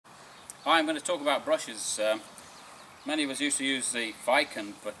Hi, I'm going to talk about brushes. Many of us used to use the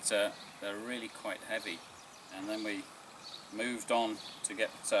Viken, but they're really quite heavy. And then we moved on to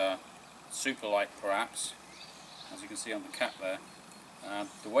get super light, perhaps, as you can see on the cap there.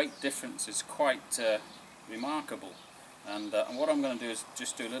 The weight difference is quite remarkable. And what I'm going to do is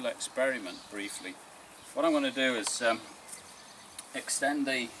just do a little experiment briefly. What I'm going to do is extend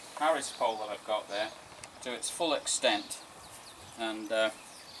the Harris pole that I've got there to its full extent. And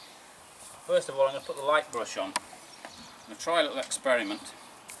first of all, I'm going to put the light brush on. I'm going to try a little experiment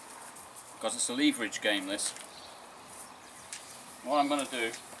because it's a leverage game, this. What I'm going to do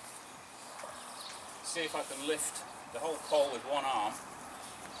is see if I can lift the whole pole with one arm.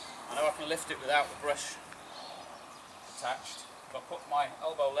 I know I can lift it without the brush attached. If I put my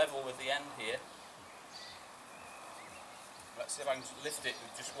elbow level with the end here, let's see if I can lift it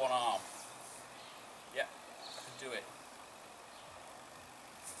with just one arm. Yep, I can do it.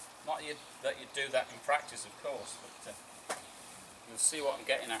 Not that you do that in practice, of course, but you'll see what I'm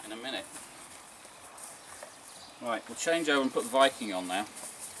getting at in a minute. Right, we'll change over and put the Viking on now.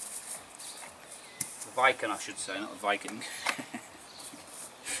 The Viken, I should say, not the Viking.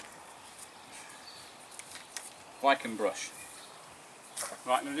 Viken brush.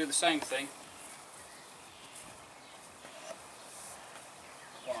 Right, I'm going to do the same thing.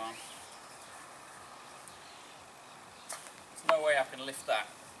 One arm. There's no way I can lift that.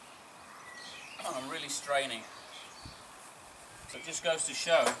 Oh, I'm really straining. So it just goes to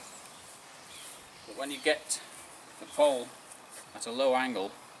show that when you get the pole at a low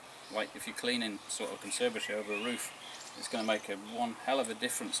angle, like if you're cleaning sort of conservatory over a roof, it's going to make one hell of a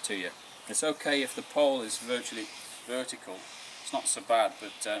difference to you. It's okay if the pole is virtually vertical, it's not so bad,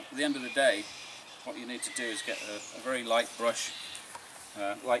 but at the end of the day what you need to do is get a very light brush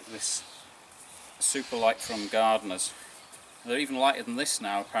like this super light from Gardeners. They're even lighter than this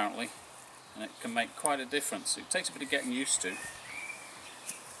now apparently, and it can make quite a difference. It takes a bit of getting used to.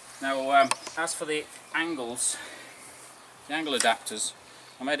 Now as for the angles, the angle adapters,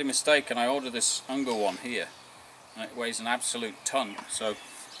 I made a mistake and I ordered this Unger one here, and it weighs an absolute ton, so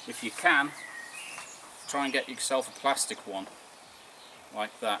if you can, try and get yourself a plastic one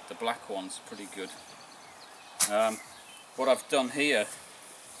like that. The black one's pretty good. What I've done here,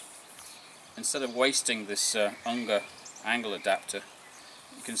 instead of wasting this Unger angle adapter,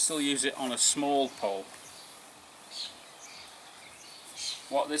 you can still use it on a small pole.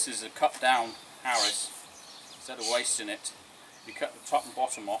 What this is a cut down Harris. Instead of wasting it, you cut the top and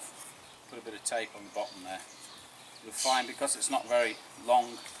bottom off, put a bit of tape on the bottom there. You'll find, because it's not very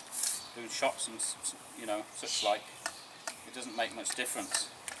long, doing shots and such like, it doesn't make much difference.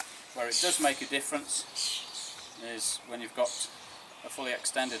 Where it does make a difference is when you've got a fully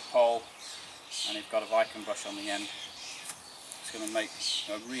extended pole and you've got a Viken brush on the end. It's going to make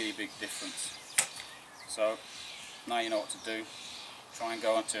a really big difference. So now you know what to do. Try and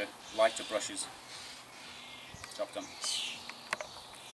go onto lighter brushes. Job done.